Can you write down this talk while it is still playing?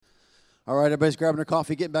All right, everybody's grabbing their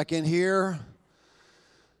coffee, getting back in here.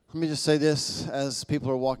 Let me just say this as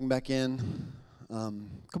people are walking back in.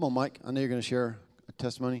 Come on, Mike. I know you're going to share a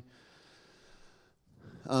testimony.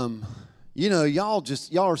 Y'all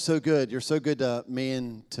are so good. You're so good to me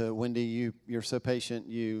and to Wendy. You're so patient.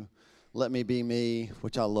 You let me be me,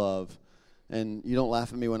 which I love. And you don't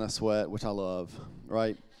laugh at me when I sweat, which I love,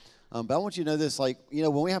 right? But I want you to know this,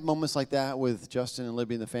 when we have moments like that with Justin and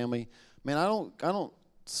Libby and the family, man, I don't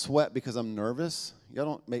sweat because I'm nervous. Y'all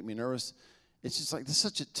don't make me nervous. It's just like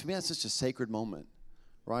to me that's such a sacred moment,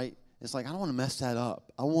 right? It's like I don't want to mess that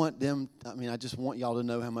up. I just want y'all to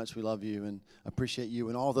know how much we love you and appreciate you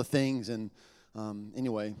and all the things. And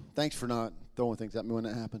anyway, thanks for not throwing things at me when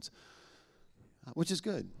that happens, which is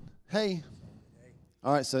good. Hey.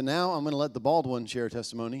 All right, so now I'm going to let the bald one share a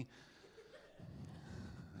testimony.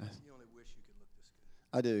 You only wish you could look this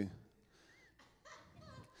good.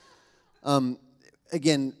 I do.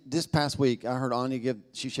 Again, this past week, I heard Anya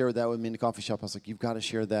she shared that with me in the coffee shop. I was like, you've got to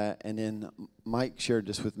share that. And then Mike shared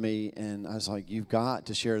this with me, and I was like, you've got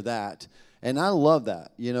to share that. And I love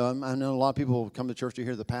that. I know a lot of people come to church to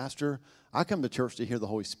hear the pastor. I come to church to hear the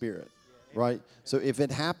Holy Spirit, right? So if it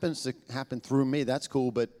happens to happen through me, that's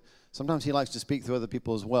cool, but sometimes he likes to speak through other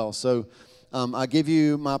people as well. So I give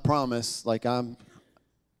you my promise,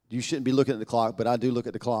 you shouldn't be looking at the clock, but I do look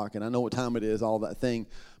at the clock, and I know what time it is, all that thing.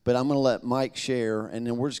 But I'm going to let Mike share, and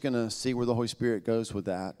then we're just going to see where the Holy Spirit goes with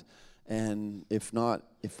that. And if we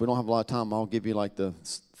don't have a lot of time, I'll give you the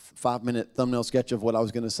 5-minute thumbnail sketch of what I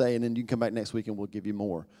was going to say, and then you can come back next week and we'll give you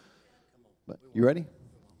more. But you ready?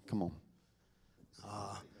 Come on.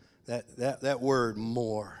 That word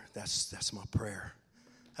more, that's my prayer.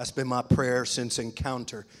 That's been my prayer since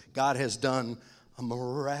Encounter. God has done a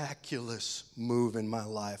miraculous move in my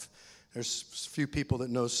life. There's a few people that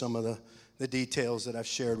know some of the details that I've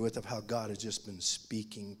shared with of how God has just been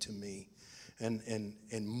speaking to me.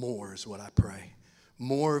 And more is what I pray.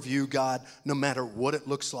 More of you, God, no matter what it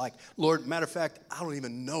looks like. Lord, matter of fact, I don't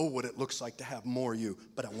even know what it looks like to have more of you,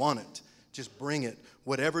 but I want it. Just bring it.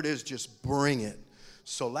 Whatever it is, just bring it.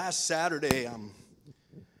 So last Saturday,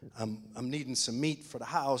 I'm needing some meat for the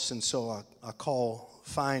house, and so I call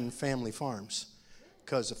Fine Family Farms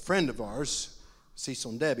because a friend of ours, Cecil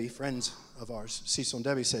and Debbie, friends of ours, Cecil and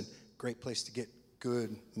Debbie said, great place to get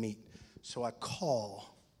good meat. So I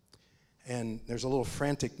call, and there's a little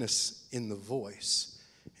franticness in the voice,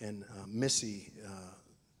 and Missy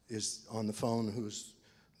is on the phone, who's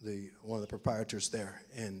one of the proprietors there,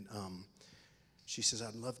 and she says,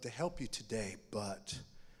 I'd love to help you today, but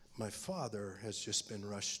my father has just been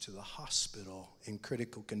rushed to the hospital in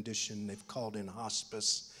critical condition. They've called in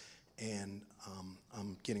hospice, and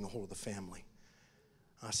I'm getting a hold of the family.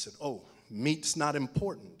 I said, oh, meat's not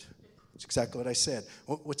important. That's exactly what I said.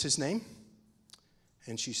 What's his name?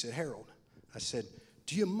 And she said, Harold. I said,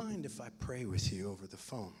 do you mind if I pray with you over the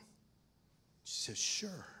phone? She says,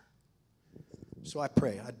 sure. So I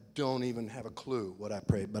pray. I don't even have a clue what I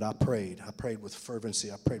prayed, but I prayed. I prayed with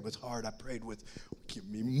fervency. I prayed with heart. I prayed with, give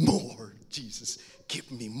me more, Jesus.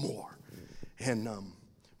 Give me more. And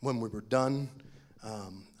when we were done,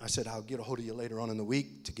 I said, I'll get a hold of you later on in the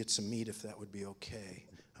week to get some meat if that would be okay.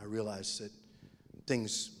 I realized that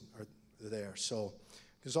things are there. So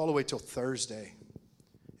it was all the way till Thursday.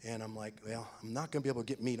 And I'm like, well, I'm not going to be able to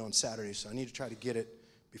get meat on Saturday, so I need to try to get it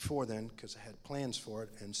before then because I had plans for it.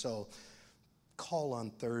 And so call on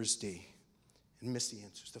Thursday, and Missy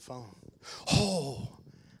answers the phone. Oh,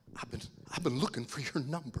 I've been looking for your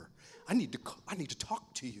number. I need to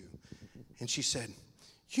talk to you. And she said,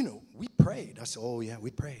 we prayed. I said, oh yeah, we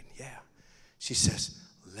prayed. Yeah. She says,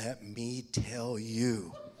 let me tell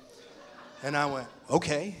you. And I went,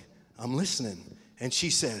 okay, I'm listening. And she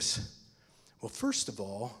says, well, first of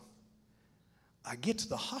all, I get to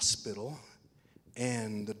the hospital,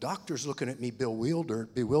 and the doctor's looking at me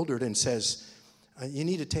bewildered and says, you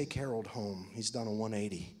need to take Harold home. He's done a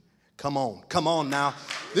 180. Come on now.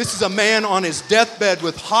 This is a man on his deathbed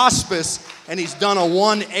with hospice, and he's done a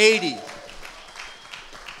 180.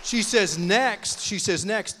 She says next,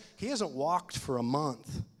 he hasn't walked for a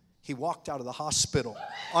month. He walked out of the hospital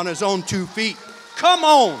on his own 2 feet. Come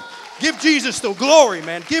on. Give Jesus the glory,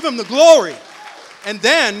 man. Give him the glory. And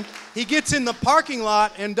then he gets in the parking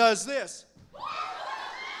lot and does this.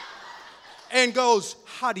 And goes,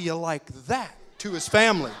 how do you like that? To his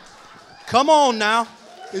family. Come on now.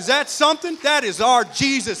 Is that something? That is our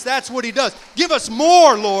Jesus. That's what he does. Give us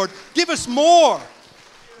more, Lord. Give us more.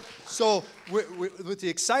 So with the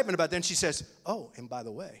excitement about it, then she says, oh, and by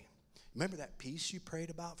the way, remember that piece you prayed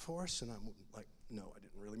about for us? And I'm like, no, I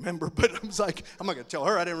didn't really remember. But I was like, I'm not going to tell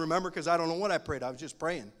her I didn't remember because I don't know what I prayed. I was just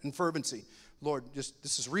praying in fervency. Lord, this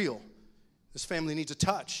is real. This family needs a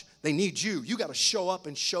touch. They need you. You got to show up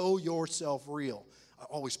and show yourself real. I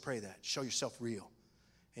always pray that. Show yourself real.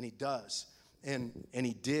 And he does. And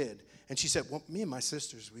he did. And she said, well, me and my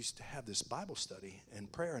sisters, we used to have this Bible study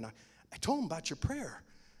and prayer. And I told them about your prayer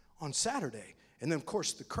on Saturday. And then, of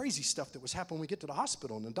course, the crazy stuff that was happening when we get to the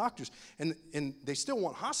hospital and the doctors. And they still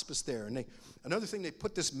want hospice there. And another thing, they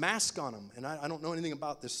put this mask on them. And I don't know anything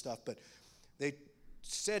about this stuff, but they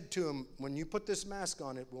said to him, when you put this mask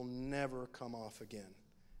on, it will never come off again.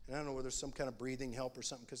 And I don't know whether there's some kind of breathing help or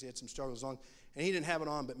something because he had some struggles on. And he didn't have it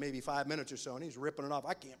on but maybe 5 minutes or so, and he's ripping it off.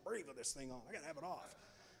 I can't breathe with this thing on. I got to have it off.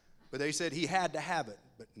 But they said he had to have it.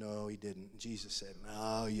 But no, he didn't. Jesus said,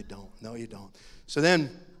 no, you don't. No, you don't. So then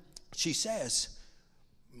she says,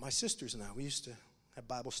 my sisters and I, we used to have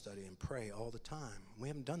Bible study and pray all the time. We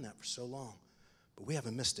haven't done that for so long. But we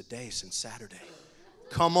haven't missed a day since Saturday.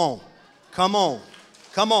 Come on. Come on.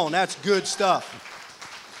 Come on. That's good stuff.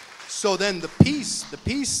 So then the peace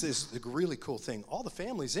is the really cool thing. All the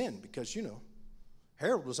family's in because,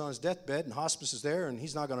 Harold was on his deathbed and hospice is there and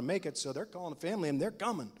he's not going to make it. So they're calling the family and they're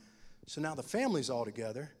coming. So now the family's all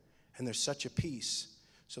together and there's such a peace.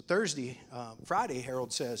 So Friday,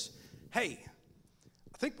 Harold says, hey,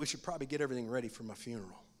 I think we should probably get everything ready for my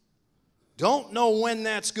funeral. Don't know when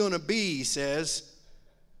that's going to be, he says.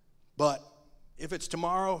 But if it's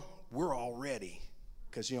tomorrow, we're all ready.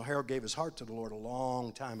 Because, Harold gave his heart to the Lord a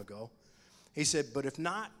long time ago. He said, but if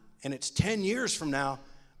not, and it's 10 years from now,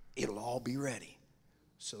 it'll all be ready.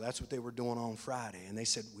 So that's what they were doing on Friday. And they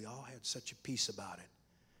said, we all had such a peace about it.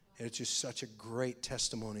 And it's just such a great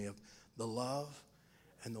testimony of the love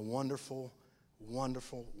and the wonderful,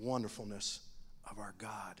 wonderful, wonderfulness of our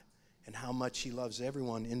God and how much he loves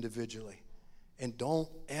everyone individually. And don't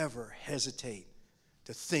ever hesitate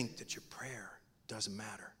to think that your prayer doesn't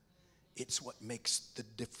matter. It's what makes the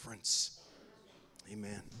difference.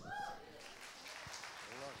 Amen.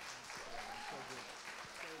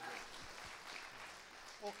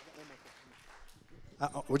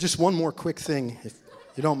 Well, just one more quick thing, if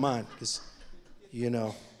you don't mind, because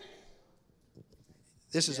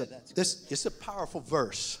it's a powerful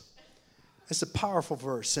verse. It's a powerful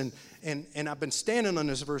verse, and I've been standing on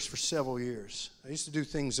this verse for several years. I used to do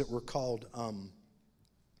things that were called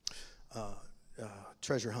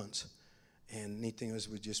treasure hunts. And neat thing was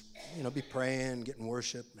we'd just, be praying, getting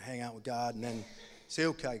worship, and hang out with God, and then say,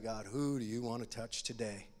 okay, God, who do you want to touch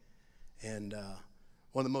today? And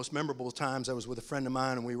one of the most memorable times I was with a friend of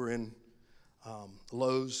mine, and we were in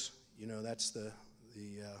Lowe's. That's the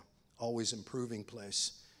always improving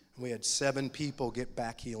place. And we had 7 people get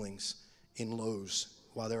back healings in Lowe's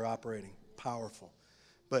while they're operating. Powerful.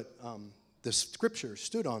 But the scripture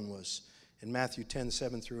stood on was in Matthew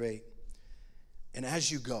 10:7-8. And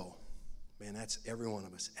as you go, man, that's every one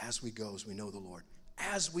of us. As we go, as we know the Lord.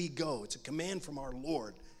 As we go, it's a command from our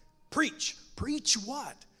Lord. Preach. Preach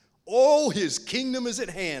what? Oh, his kingdom is at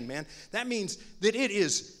hand, man. That means that it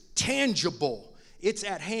is tangible. It's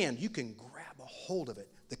at hand. You can grab a hold of it.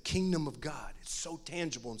 The kingdom of God. It's so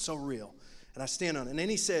tangible and so real. And I stand on it. And then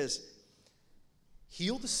he says,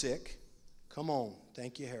 heal the sick. Come on.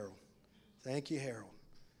 Thank you, Harold. Thank you, Harold.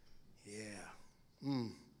 Yeah.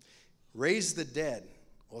 Raise the dead.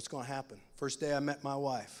 What's going to happen? First day I met my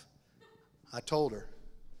wife, I told her.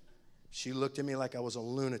 She looked at me like I was a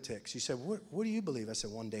lunatic. She said, what do you believe? I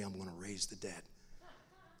said, one day I'm going to raise the dead.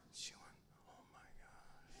 She went, oh my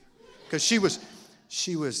gosh. Because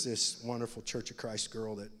she was this wonderful Church of Christ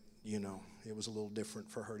girl that, it was a little different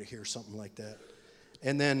for her to hear something like that.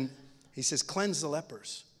 And then he says, cleanse the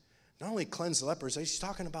lepers. Not only cleanse the lepers, he's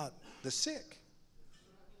talking about the sick.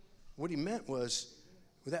 What he meant was,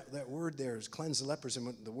 that word there is cleanse the lepers,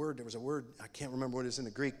 and there was a word, I can't remember what it is in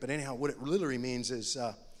the Greek, but anyhow, what it literally means is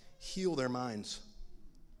heal their minds.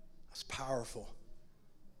 That's powerful.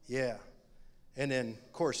 Yeah. And then,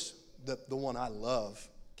 of course, the one I love,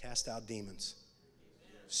 cast out demons.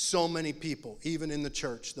 So many people, even in the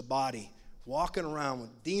church, the body, walking around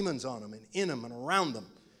with demons on them and in them and around them.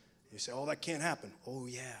 You say, oh, that can't happen. Oh,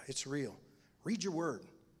 yeah, it's real. Read your word.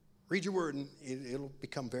 Read your word, and it'll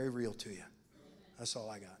become very real to you. That's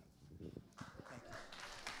all I got. Thank you.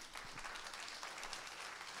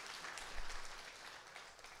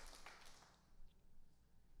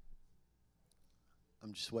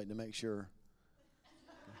 I'm just waiting to make sure.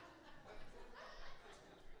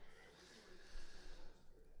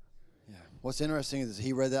 Yeah. What's interesting is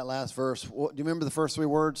he read that last verse. Do you remember the first 3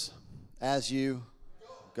 words? As you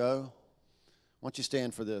go. Why don't you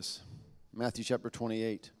stand for this? Matthew chapter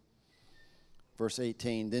 28. Verse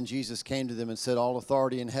 18, then Jesus came to them and said, all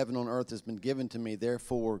authority in heaven and on earth has been given to me,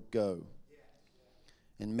 therefore go.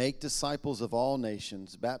 and make disciples of all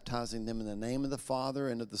nations, baptizing them in the name of the Father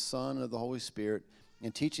and of the Son and of the Holy Spirit,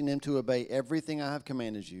 and teaching them to obey everything I have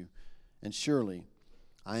commanded you. And surely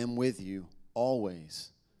I am with you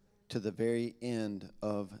always to the very end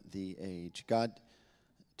of the age. God,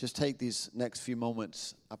 just take these next few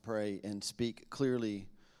moments, I pray, and speak clearly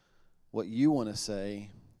what you want to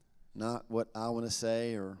say, not what I want to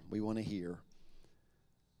say or we want to hear.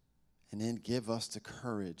 And then give us the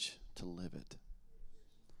courage to live it.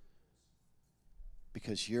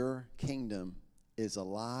 Because your kingdom is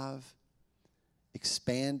alive,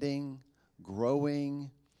 expanding, growing,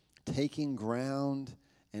 taking ground,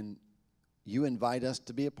 and you invite us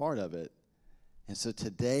to be a part of it. And so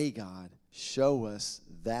today, God, show us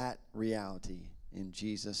that reality. In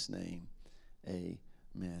Jesus' name,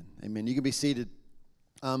 amen. Amen. You can be seated.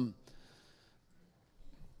 I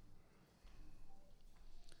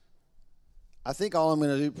think all I'm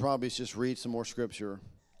going to do probably is just read some more scripture.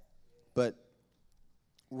 But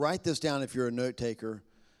write this down if you're a note taker.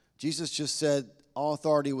 Jesus just said all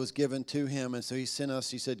authority was given to him, and so he sent us.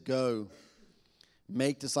 He said, go,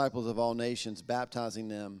 make disciples of all nations, baptizing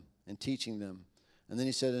them and teaching them. And then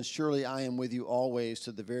he said, and surely I am with you always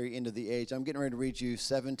to the very end of the age. I'm getting ready to read you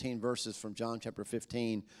 17 verses from John chapter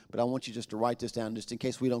 15, but I want you just to write this down just in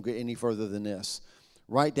case we don't get any further than this.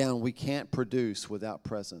 Write down, we can't produce without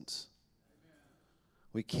presence.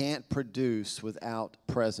 We can't produce without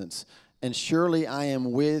presence. And surely I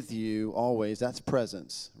am with you always. That's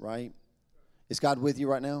presence, right? Is God with you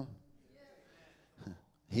right now?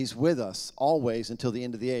 He's with us always until the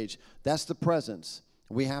end of the age. That's the presence.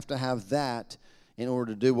 We have to have that in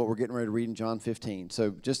order to do what we're getting ready to read in John 15.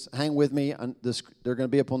 So just hang with me. They're going to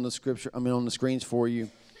be up on the scripture. on the screens for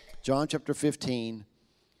you. John chapter 15.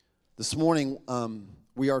 This morning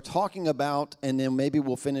we are talking about, and then maybe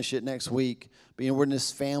we'll finish it next week. But we're in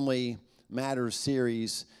this Family Matters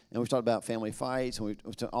series, and we've talked about family fights, and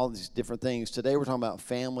we've talked all these different things. Today we're talking about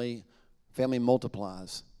family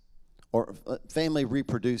multiplies, or family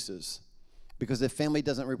reproduces. Because if family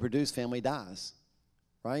doesn't reproduce, family dies,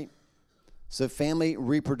 right? So family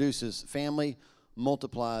reproduces, family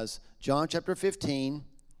multiplies. John chapter 15,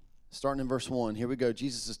 starting in verse 1. Here we go.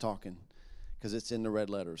 Jesus is talking because it's in the red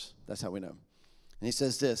letters. That's how we know. And he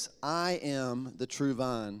says this, I am the true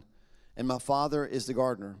vine, and my Father is the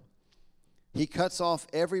gardener. He cuts off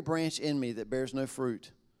every branch in me that bears no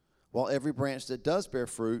fruit, while every branch that does bear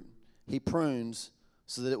fruit, he prunes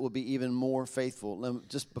so that it will be even more faithful.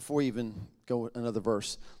 Just before we even go another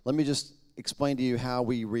verse, let me just explain to you how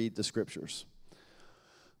we read the scriptures.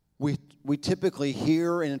 We typically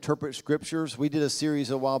hear and interpret scriptures. We did a series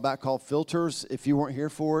a while back called Filters. If you weren't here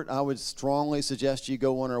for it, I would strongly suggest you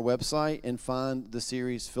go on our website and find the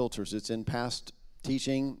series Filters. It's in past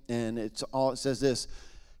teaching, and it says this,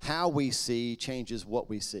 how we see changes what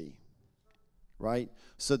we see, right?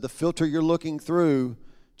 So the filter you're looking through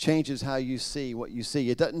changes how you see what you see.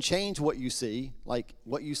 It doesn't change what you see. Like,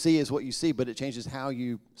 what you see is what you see, but it changes how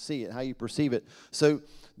you see it, how you perceive it. So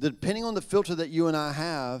depending on the filter that you and I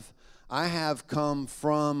have come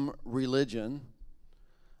from religion.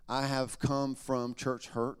 I have come from church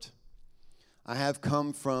hurt. I have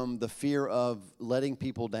come from the fear of letting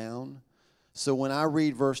people down. So when I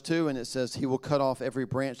read verse 2 and it says, he will cut off every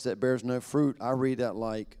branch that bears no fruit, I read that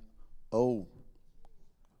like, oh,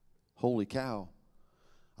 holy cow,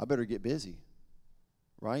 I better get busy,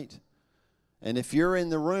 right? And if you're in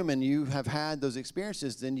the room and you have had those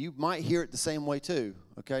experiences, then you might hear it the same way too,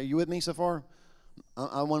 okay? You with me so far?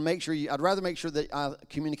 I want to make sure I'd rather make sure that I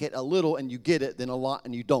communicate a little and you get it than a lot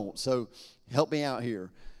and you don't. So help me out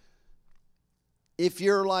here. If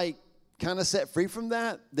you're like, kind of set free from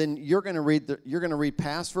that, then you're going to read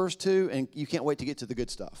past verse 2 and you can't wait to get to the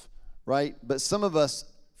good stuff, right? But some of us,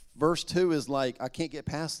 verse 2 is like, I can't get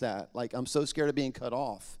past that. Like, I'm so scared of being cut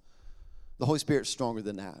off. The Holy Spirit's stronger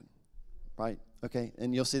than that, right? Okay,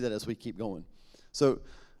 and you'll see that as we keep going. So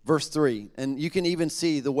verse 3, and you can even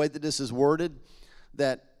see the way that this is worded,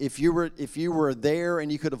 that if you were there and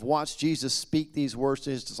you could have watched Jesus speak these words to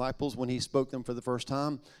his disciples when he spoke them for the first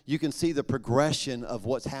time, you can see the progression of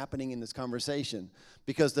what's happening in this conversation.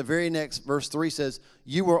 Because the very next verse 3 says,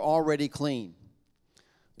 you were already clean.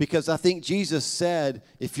 Because I think Jesus said,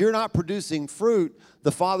 if you're not producing fruit,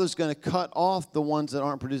 the Father's going to cut off the ones that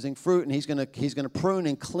aren't producing fruit, and he's going to prune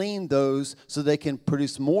and clean those so they can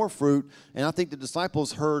produce more fruit. And I think the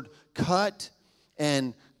disciples heard cut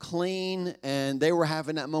and clean, and they were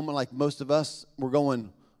having that moment like most of us were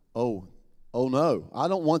going, oh no, I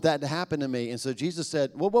don't want that to happen to me. And so Jesus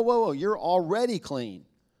said, whoa, you're already clean.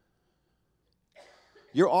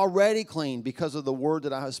 You're already clean because of the word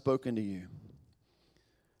that I have spoken to you.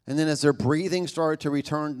 And then as their breathing started to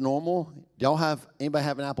return to normal, anybody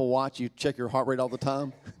have an Apple Watch? You check your heart rate all the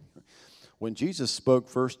time? When Jesus spoke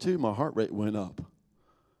verse 2, my heart rate went up.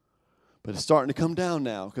 But it's starting to come down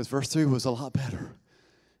now because verse 3 was a lot better.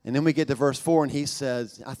 And then we get to verse 4, and he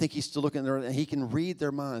says, I think he's still looking there, and he can read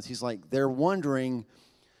their minds. He's like, they're wondering,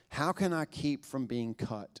 how can I keep from being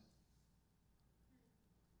cut?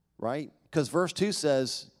 Right? Because verse 2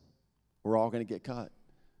 says, we're all going to get cut.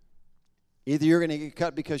 Either you're going to get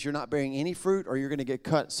cut because you're not bearing any fruit, or you're going to get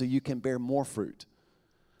cut so you can bear more fruit.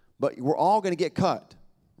 But we're all going to get cut,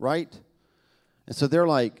 right? And so they're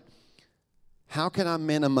like, how can I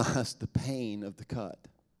minimize the pain of the cut?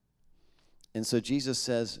 And so Jesus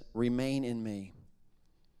says, remain in me,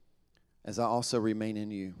 as I also remain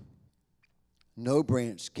in you. No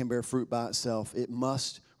branch can bear fruit by itself. It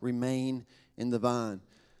must remain in the vine.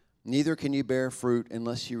 Neither can you bear fruit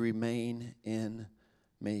unless you remain in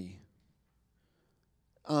me.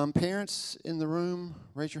 Parents in the room,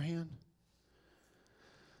 raise your hand.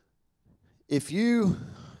 If you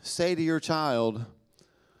say to your child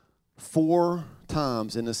 4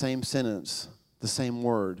 times in the same sentence the same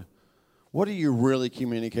word, what are you really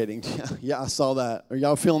communicating? Yeah, I saw that. Are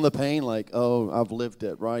y'all feeling the pain? Like, oh, I've lived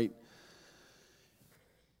it, right?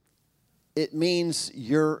 It means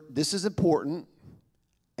this is important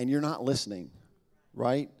and you're not listening,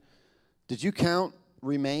 right? Did you count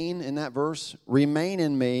remain in that verse? Remain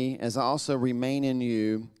in me as I also remain in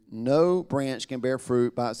you. No branch can bear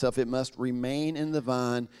fruit by itself. It must remain in the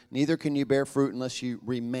vine. Neither can you bear fruit unless you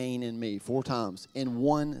remain in me. 4 times in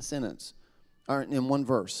one sentence, or in one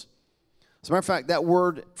verse. As a matter of fact, that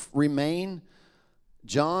word remain,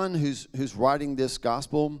 John, who's writing this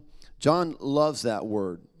gospel, John loves that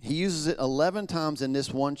word. He uses it 11 times in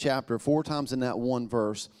this one chapter, 4 times in that one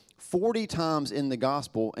verse, 40 times in the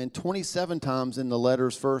gospel, and 27 times in the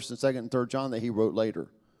letters 1st and 2nd and 3rd John that he wrote later.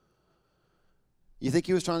 You think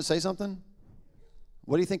he was trying to say something?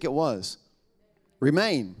 What do you think it was?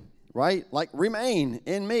 Remain, right? Like remain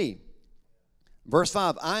in me. Verse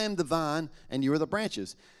 5, I am the vine and you are the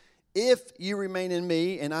branches. If you remain in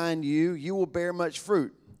me and I in you, you will bear much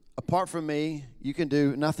fruit. Apart from me, you can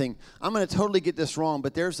do nothing. I'm going to totally get this wrong,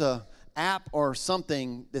 but there's a app or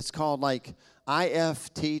something that's called like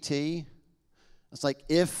IFTT. It's like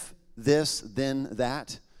if this, then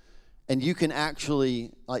that. And you can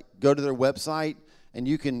actually like go to their website and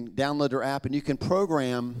you can download their app and you can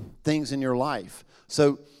program things in your life.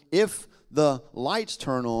 So if the lights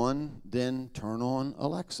turn on, then turn on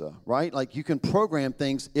Alexa, right? Like you can program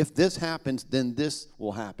things. If this happens, then this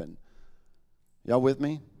will happen. Y'all with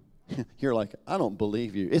me? You're like, I don't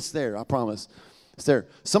believe you. It's there, I promise. It's there.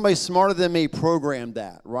 Somebody smarter than me programmed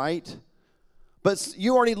that, right? But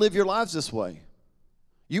you already live your lives this way.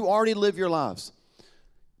 You already live your lives.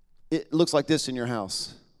 It looks like this in your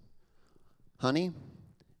house. Honey,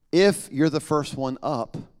 if you're the first one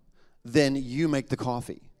up, then you make the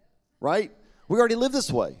coffee, right? We already live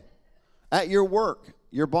this way. At your work,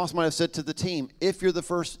 your boss might have said to the team, if you're the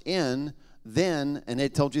first in, then, and they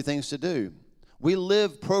told you things to do. We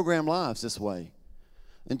live programmed lives this way.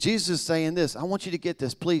 And Jesus is saying this. I want you to get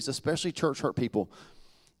this, please, especially church hurt people.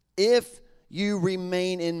 If you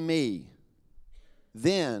remain in me,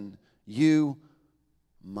 then you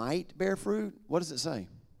might bear fruit. What does it say?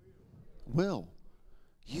 Will.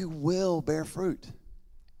 You will bear fruit.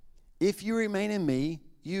 If you remain in me,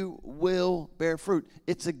 you will bear fruit.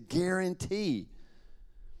 It's a guarantee.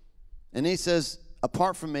 And he says,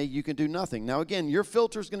 apart from me, you can do nothing. Now, again, your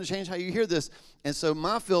filter is going to change how you hear this. And so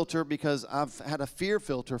my filter, because I've had a fear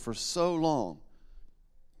filter for so long,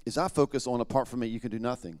 is I focus on apart from me, you can do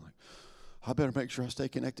nothing. Like, I better make sure I stay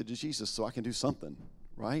connected to Jesus so I can do something,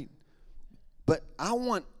 right? But I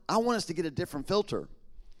want us to get a different filter.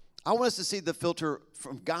 I want us to see the filter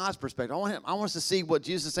from God's perspective. I want us to see what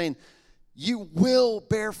Jesus is saying. You will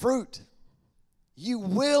bear fruit. You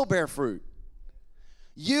will bear fruit.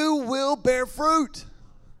 You will bear fruit.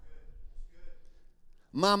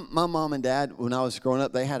 My mom and dad, when I was growing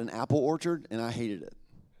up, they had an apple orchard, and I hated it.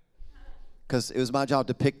 Because it was my job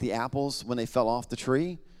to pick the apples when they fell off the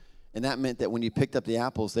tree. And that meant that when you picked up the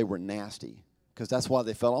apples, they were nasty. Because that's why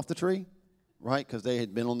they fell off the tree, right? Because they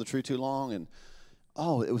had been on the tree too long. And,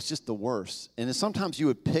 oh, it was just the worst. And then sometimes you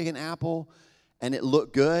would pick an apple, and it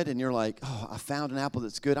looked good, and you're like, oh, I found an apple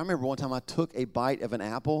that's good. I remember one time I took a bite of an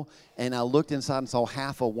apple, and I looked inside and saw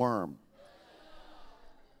half a worm.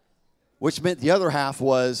 Which meant the other half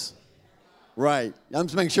was, right. I'm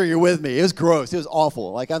just making sure you're with me. It was gross. It was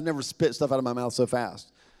awful. Like, I've never spit stuff out of my mouth so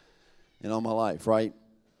fast in all my life, right?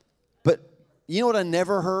 But you know what I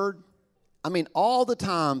never heard? I mean, all the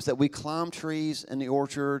times that we climbed trees in the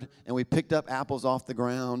orchard and we picked up apples off the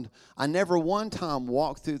ground, I never one time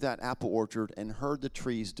walked through that apple orchard and heard the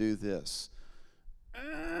trees do this.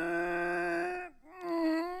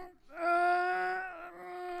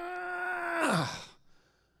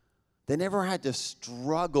 They never had to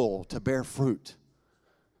struggle to bear fruit.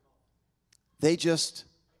 They just,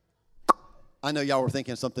 I know y'all were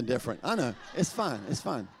thinking something different. I know. It's fine. It's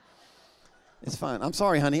fine. It's fine. I'm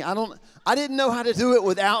sorry, honey. I didn't know how to do it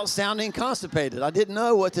without sounding constipated. I didn't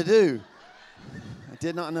know what to do. I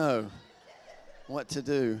did not know what to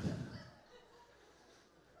do.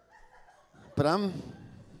 But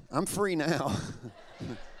I'm free now.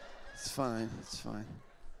 It's fine. It's fine.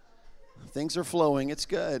 Things are flowing. It's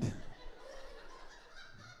good.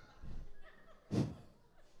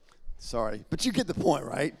 Sorry, but you get the point,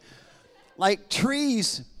 right? Like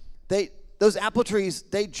trees, those apple trees,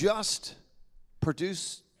 they just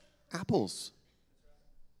produce apples.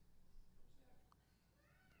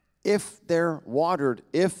 If they're watered,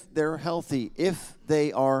 if they're healthy, if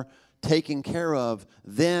they are taken care of,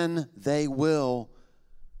 then they will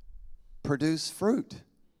produce fruit.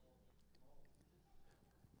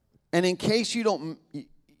 And in case you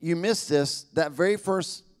missed this, that very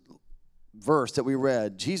first verse that we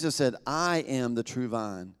read, Jesus said, I am the true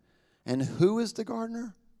vine. And who is the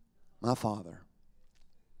gardener? My Father.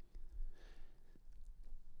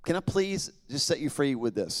 Can I please just set you free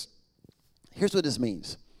with this? Here's what this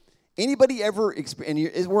means. Anybody ever,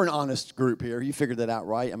 and we're an honest group here. You figured that out,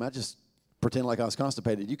 right? I mean, I just pretend like I was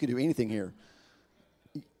constipated. You can do anything here.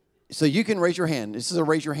 So you can raise your hand. This is a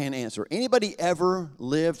raise your hand answer. Anybody ever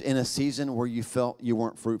lived in a season where you felt you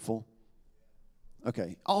weren't fruitful?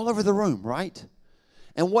 Okay, all over the room, right?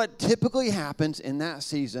 And what typically happens in that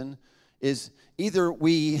season is either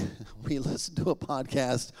we listen to a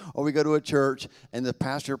podcast or we go to a church and the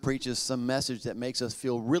pastor preaches some message that makes us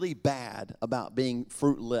feel really bad about being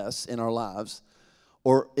fruitless in our lives,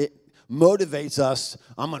 or it motivates us,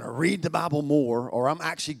 I'm going to read the Bible more, or I'm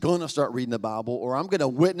actually going to start reading the Bible, or I'm going to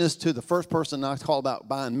witness to the first person I call about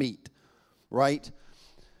buying meat, right?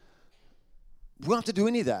 We don't have to do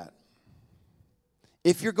any of that.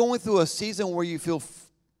 If you're going through a season where you feel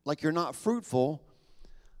like you're not fruitful,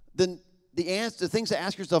 then the things to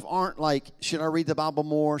ask yourself aren't like, should I read the Bible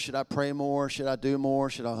more? Should I pray more? Should I do more?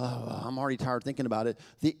 I'm already tired thinking about it.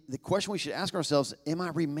 The question we should ask ourselves, am I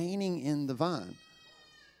remaining in the vine?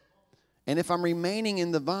 And if I'm remaining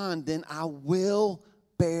in the vine, then I will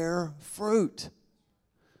bear fruit.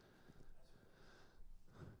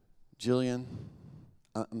 Jillian,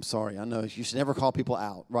 I'm sorry. I know you should never call people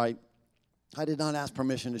out, right? I did not ask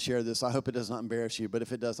permission to share this. I hope it does not embarrass you, but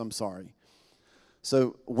if it does, I'm sorry.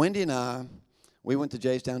 So Wendy and I, we went to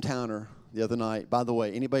Jay's Downtowner the other night. By the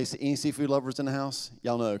way, any seafood lovers in the house?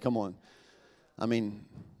 Y'all know, come on. I mean,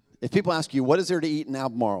 if people ask you, what is there to eat in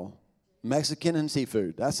Albemarle? Mexican and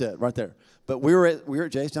seafood. That's it, right there. But we were at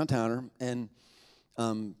Jay's Downtowner, and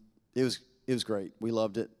it was great. We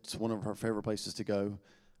loved it. It's one of our favorite places to go.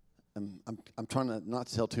 I'm trying to not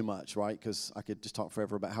tell too much, right? Because I could just talk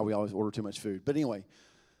forever about how we always order too much food. But anyway,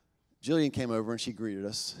 Jillian came over and she greeted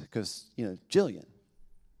us because, Jillian,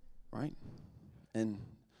 right? And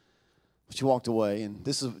she walked away, and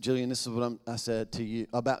Jillian, this is what I said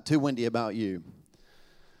to Wendy about you.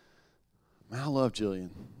 Man, I love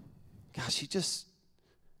Jillian. Gosh, she just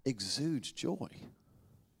exudes joy,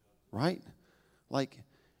 right? Like,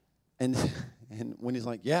 and Wendy's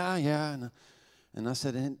like, yeah, and I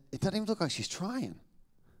said, and it doesn't even look like she's trying.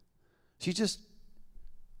 She just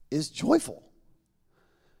is joyful.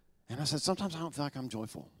 And I said, sometimes I don't feel like I'm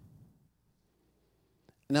joyful.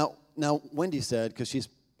 Now Wendy said,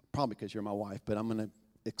 probably because you're my wife, but I'm going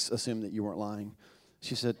to assume that you weren't lying.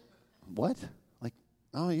 She said, what? Like,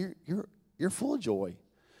 oh, you're full of joy.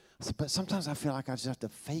 I said, but sometimes I feel like I just have to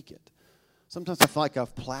fake it. Sometimes I feel like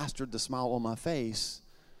I've plastered the smile on my face.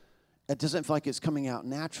 It doesn't feel like it's coming out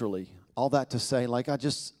naturally. All that to say, like I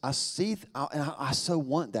see, and I so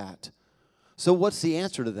want that. So what's the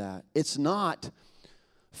answer to that? It's not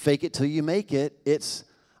fake it till you make it. It's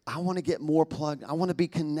I want to get more plugged. I want to be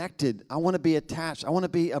connected. I want to be attached. I want to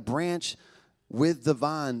be a branch with the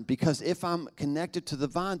vine, because if I'm connected to the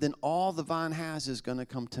vine, then all the vine has is going to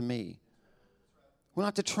come to me. We don't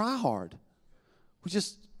have to try hard.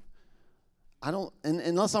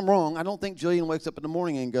 Unless I'm wrong, I don't think Jillian wakes up in the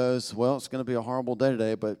morning and goes, well, it's going to be a horrible day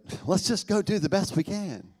today, but let's just go do the best we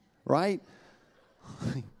can, right?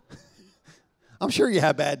 I'm sure you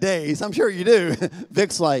have bad days. I'm sure you do.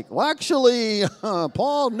 Vic's like, well, actually,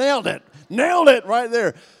 Paul nailed it right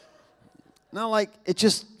there. No, like it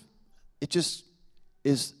just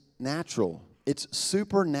is natural. It's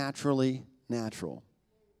supernaturally natural,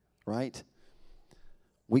 right?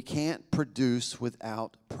 We can't produce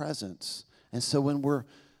without presence. And so when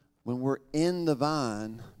we're in the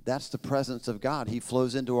vine, that's the presence of God. He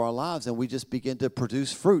flows into our lives, and we just begin to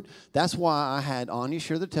produce fruit. That's why I had Anya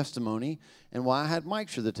share the testimony and why I had Mike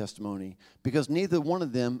share the testimony, because neither one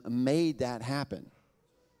of them made that happen,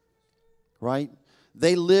 right?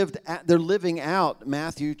 They're living out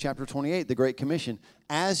Matthew chapter 28, the Great Commission,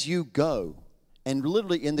 as you go. And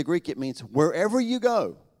literally in the Greek, it means wherever you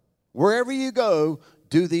go,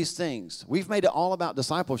 do these things. We've made it all about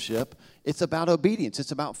discipleship. It's about obedience.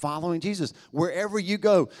 It's about following Jesus. Wherever you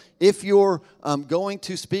go, if you're going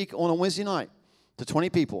to speak on a Wednesday night to 20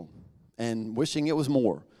 people and wishing it was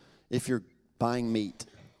more, if you're buying meat,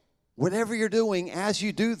 whatever you're doing, as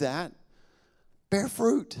you do that, bear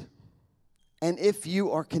fruit. And if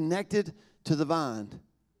you are connected to the vine,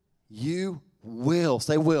 you will,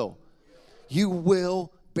 say will, you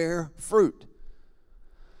will bear fruit.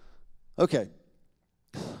 Okay.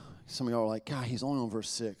 Some of y'all are like, God, he's only on verse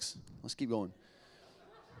 6. Let's keep going.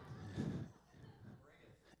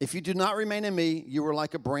 If you do not remain in me, you are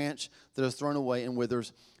like a branch that is thrown away and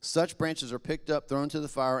withers. Such branches are picked up, thrown to the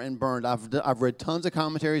fire, and burned. I've read tons of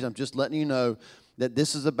commentaries. I'm just letting you know that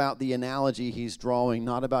this is about the analogy he's drawing,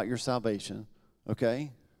 not about your salvation,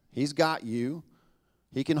 okay? He's got you.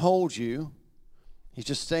 He can hold you. He's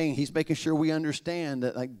just saying, he's making sure we understand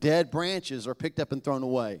that like dead branches are picked up and thrown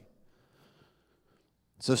away.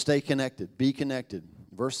 So stay connected. Be connected.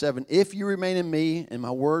 Verse 7, if you remain in me and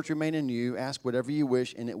my words remain in you, ask whatever you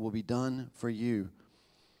wish and it will be done for you.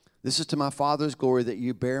 This is to my Father's glory that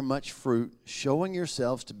you bear much fruit, showing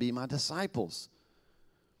yourselves to be my disciples.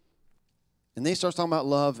 And then he starts talking about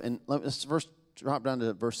love, and let's drop down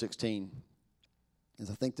to verse 16.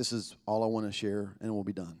 Because I think this is all I want to share, and we'll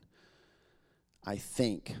be done. I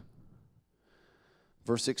think.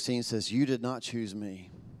 Verse 16 says, you did not choose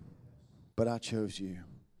me, but I chose you.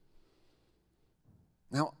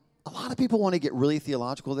 Now, a lot of people want to get really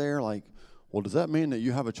theological there, like, well, does that mean that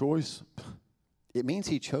you have a choice? It means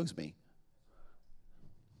he chose me.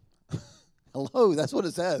 Hello, that's what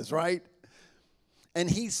it says, right? And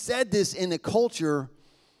he said this in a culture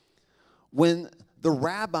when the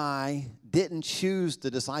rabbi didn't choose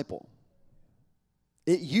the disciple.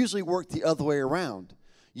 It usually worked the other way around.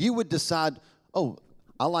 You would decide,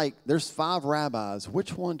 there's 5 rabbis.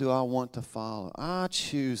 Which one do I want to follow? I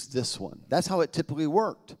choose this one. That's how it typically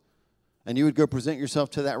worked. And you would go present yourself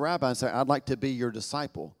to that rabbi and say, I'd like to be your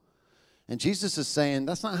disciple. And Jesus is saying,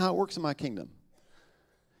 that's not how it works in my kingdom.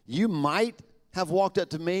 You might have walked up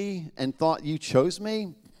to me and thought you chose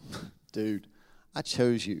me. Dude, I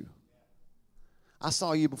chose you. I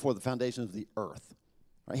saw you before the foundations of the earth.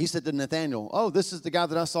 Right? He said to Nathanael, this is the guy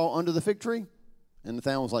that I saw under the fig tree? And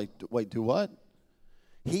Nathanael was like, wait, do what?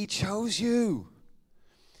 He chose you.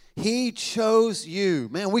 He chose you.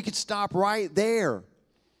 Man, we could stop right there.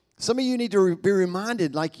 Some of you need to be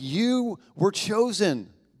reminded, like you were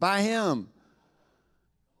chosen by him.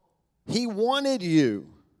 He wanted you.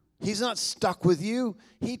 He's not stuck with you.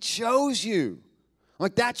 He chose you.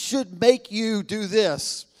 Like that should make you do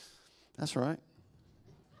this. That's right.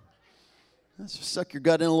 Let's just suck your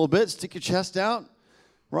gut in a little bit, stick your chest out,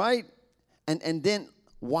 right? And then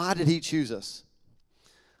why did he choose us?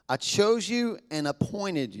 I chose you and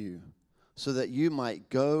appointed you so that you might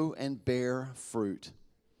go and bear fruit.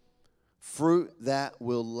 Fruit that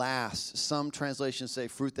will last. Some translations say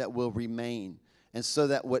fruit that will remain. And so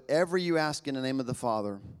that whatever you ask in the name of the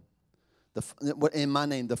Father, in my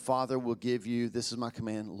name, the Father will give you, this is my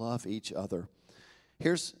command, love each other.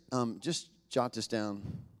 Here's, just jot this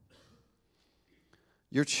down.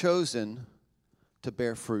 You're chosen to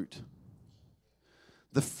bear fruit.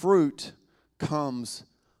 The fruit comes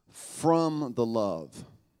from the love.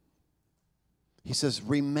 He says,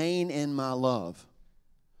 remain in my love.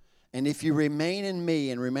 And if you remain in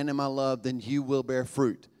me and remain in my love, then you will bear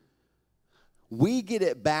fruit. We get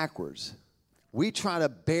it backwards. We try to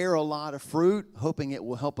bear a lot of fruit, hoping it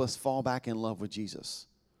will help us fall back in love with Jesus.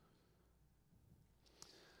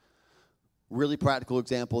 Really practical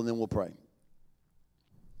example, and then we'll pray.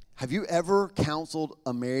 Have you ever counseled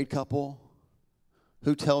a married couple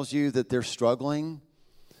who tells you that they're struggling,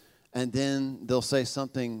 and then they'll say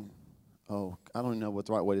something, I don't know what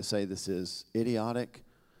the right way to say this is, idiotic,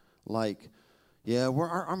 like, yeah,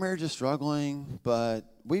 our marriage is struggling, but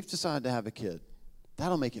we've decided to have a kid.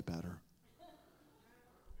 That'll make it better.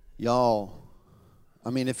 Y'all,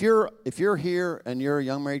 I mean, if you're here and you're a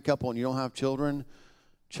young married couple and you don't have children,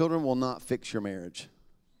 children will not fix your marriage.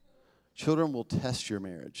 Children will test your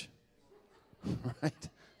marriage, right?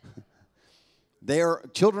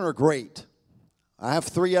 Children are great. I have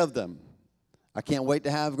 3 of them. I can't wait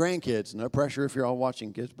to have grandkids. No pressure if you're all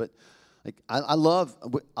watching kids, but like I love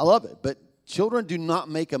it. But children do not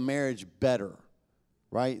make a marriage better,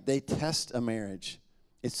 right? They test a marriage.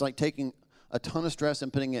 It's like taking a ton of stress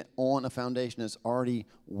and putting it on a foundation that's already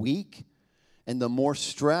weak. And the more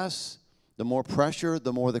stress, the more pressure,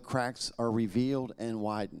 the more the cracks are revealed and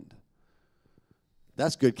widened.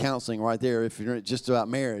 That's good counseling right there if you're just about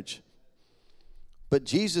marriage. But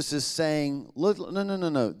Jesus is saying, look,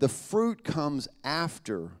 no. The fruit comes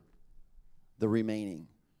after the remaining.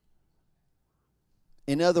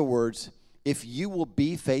 In other words, if you will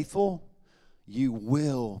be faithful, you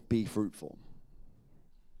will be fruitful.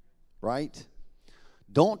 Right?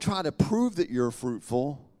 Don't try to prove that you're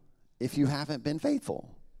fruitful if you haven't been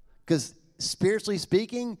faithful. Because spiritually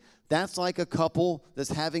speaking, that's like a couple that's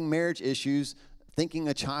having marriage issues, thinking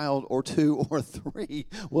a child or 2 or 3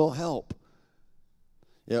 will help.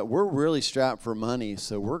 Yeah, we're really strapped for money,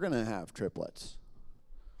 so we're going to have triplets.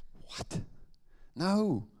 What?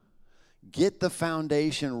 No. Get the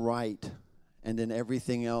foundation right, and then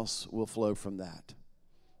everything else will flow from that.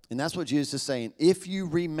 And that's what Jesus is saying. If you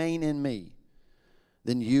remain in me,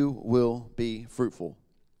 then you will be fruitful.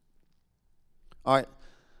 All right.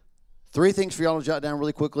 3 things for y'all to jot down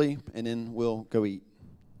really quickly, and then we'll go eat.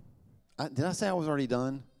 Did I say I was already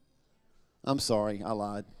done? I'm sorry. I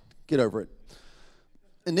lied. Get over it.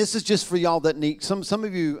 And this is just for y'all that need, some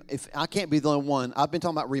of you, if I can't be the only one, I've been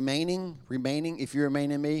talking about remaining, if you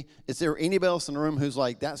remain in me. Is there anybody else in the room who's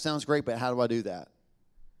like, that sounds great, but how do I do that?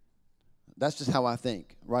 That's just how I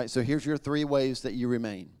think, right? So here's your 3 ways that you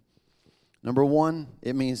remain. Number 1,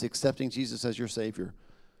 it means accepting Jesus as your Savior.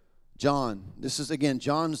 John's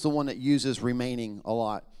the one that uses remaining a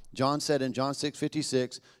lot. John said in John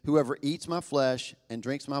 6:56, whoever eats my flesh and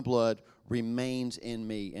drinks my blood remains in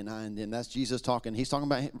me, and I in them. That's Jesus talking. He's talking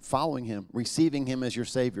about following him, receiving him as your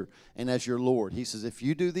Savior and as your Lord. He says, if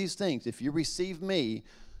you do these things, if you receive me,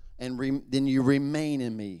 then you remain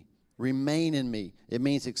in me. Remain in me. It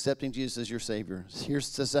means accepting Jesus as your Savior.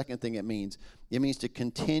 Here's the second thing it means. It means to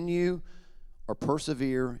continue or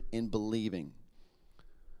persevere in believing.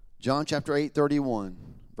 John chapter 8:31,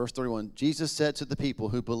 verse 31. Jesus said to the people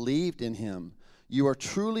who believed in him, you are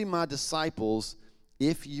truly my disciples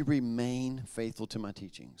if you remain faithful to my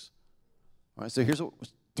teachings. All right, so here's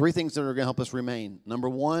 3 things that are going to help us remain. Number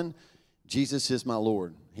 1, Jesus is my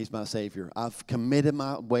Lord. He's my Savior. I've committed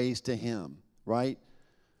my ways to him, right?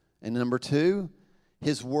 And number 2,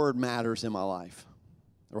 his word matters in my life,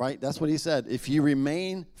 right? That's what he said. If you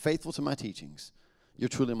remain faithful to my teachings, you're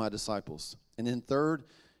truly my disciples. And then 3rd,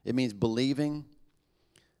 it means believing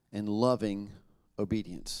and loving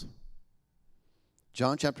obedience.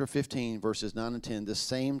 John chapter 15, verses 9 and 10, the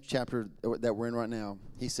same chapter that we're in right now,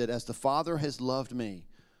 he said, as the Father has loved me,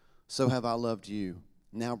 so have I loved you.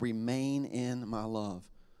 Now remain in my love.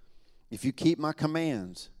 If you keep my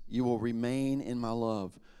commands, you will remain in my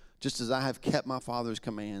love, just as I have kept my Father's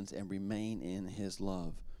commands and remain in his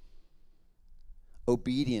love.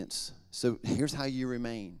 Obedience. So here's how you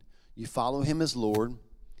remain. You follow him as Lord,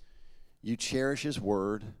 you cherish his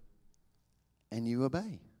word, and you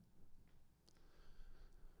obey.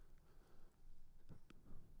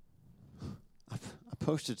 I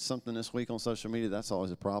posted something this week on social media. That's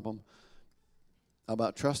always a problem.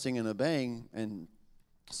 About trusting and obeying, and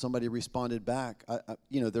somebody responded back.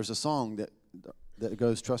 There's a song that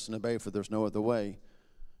goes, trust and obey, for there's no other way.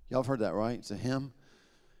 Y'all have heard that, right? It's a hymn.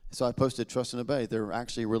 So I posted, trust and obey. There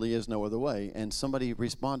actually really is no other way. And somebody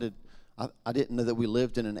responded, I didn't know that we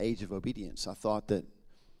lived in an age of obedience. I thought that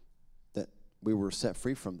we were set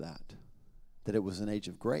free from that it was an age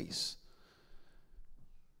of grace.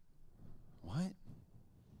 What?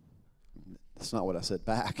 That's not what I said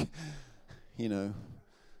back,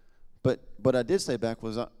 But I did say back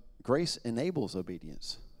was grace enables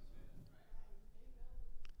obedience.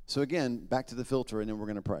 So again, back to the filter, and then we're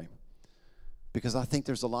going to pray. Because I think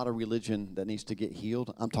there's a lot of religion that needs to get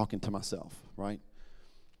healed. I'm talking to myself, right?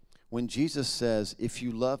 When Jesus says, if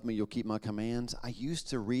you love me, you'll keep my commands, I used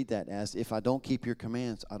to read that as, if I don't keep your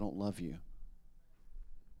commands, I don't love you.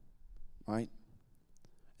 Right?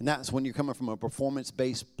 And that's when you're coming from a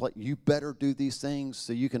performance-based place. You better do these things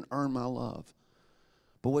so you can earn my love.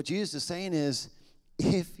 But what Jesus is saying is,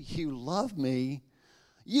 if you love me,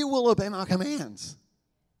 you will obey my commands.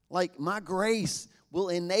 Like, my grace will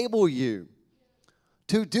enable you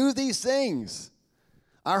to do these things.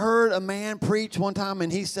 I heard a man preach one time,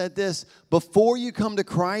 and he said this: before you come to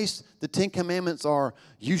Christ, the 10 commandments are,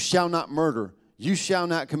 you shall not murder, you shall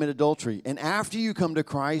not commit adultery. And after you come to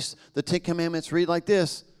Christ, the 10 commandments read like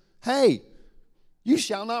this: hey, you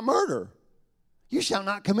shall not murder, you shall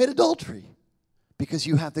not commit adultery. because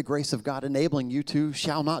you have the grace of God enabling you to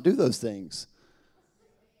shall not do those things.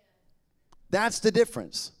 That's the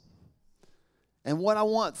difference. And what I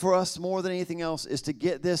want for us more than anything else is to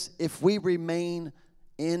get this: if we remain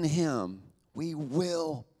in Him, we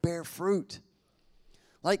will bear fruit.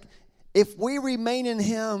 Like, if we remain in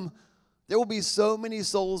Him, there will be so many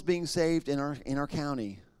souls being saved in our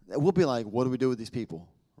county that we'll be like, what do we do with these people,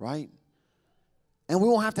 right? And we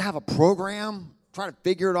won't have to have a program, try to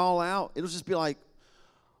figure it all out. It'll just be like,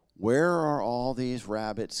 where are all these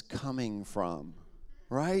rabbits coming from,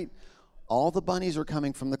 right? All the bunnies are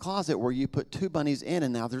coming from the closet where you put 2 bunnies in,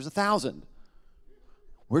 and now there's 1,000.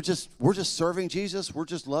 We're just serving Jesus. We're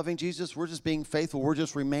just loving Jesus. We're just being faithful. We're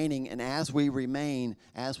just remaining. And as we remain,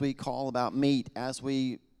 as we call about meat, as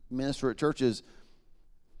we minister at churches,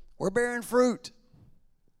 we're bearing fruit.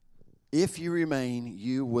 If you remain,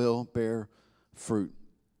 you will bear fruit.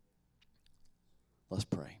 Let's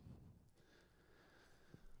pray.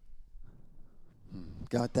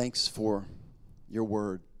 God, thanks for your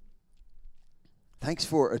word. Thanks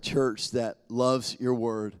for a church that loves your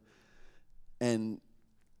word and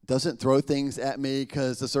doesn't throw things at me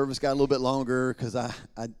because the service got a little bit longer, because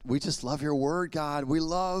we just love your word, God. We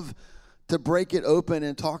love to break it open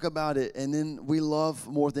and talk about it, and then we love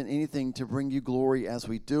more than anything to bring you glory as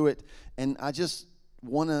we do it. And I just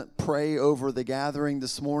want to pray over the gathering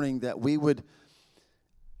this morning that we would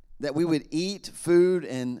eat food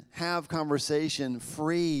and have conversation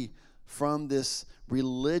free from this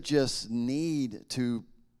religious need to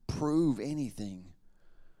prove anything.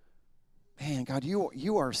 Man, God,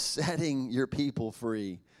 you are setting your people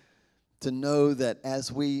free to know that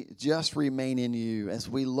as we just remain in you, as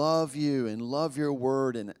we love you and love your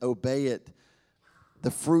word and obey it, the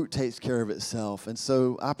fruit takes care of itself. And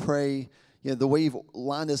so I pray, the way you've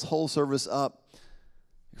lined this whole service up,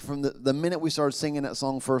 from the minute we started singing that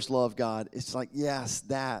song, First Love, God, it's like, yes,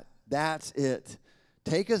 that's it.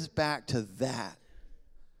 Take us back to that,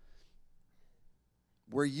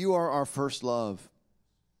 where you are our first love,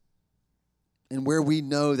 and where we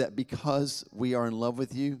know that because we are in love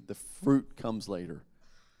with you, the fruit comes later.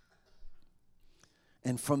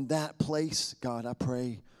 And from that place, God, I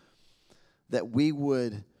pray that we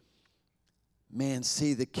would,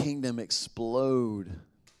 see the kingdom explode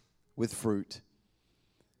with fruit.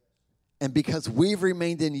 And because we've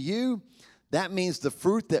remained in you, that means the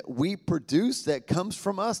fruit that we produce that comes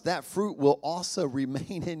from us, that fruit will also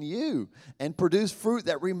remain in you and produce fruit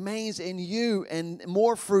that remains in you and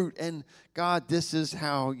more fruit. And God, this is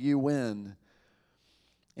how you win.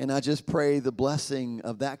 And I just pray the blessing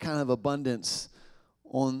of that kind of abundance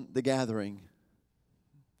on the gathering.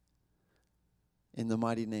 In the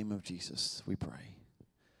mighty name of Jesus, we pray.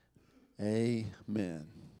 Amen.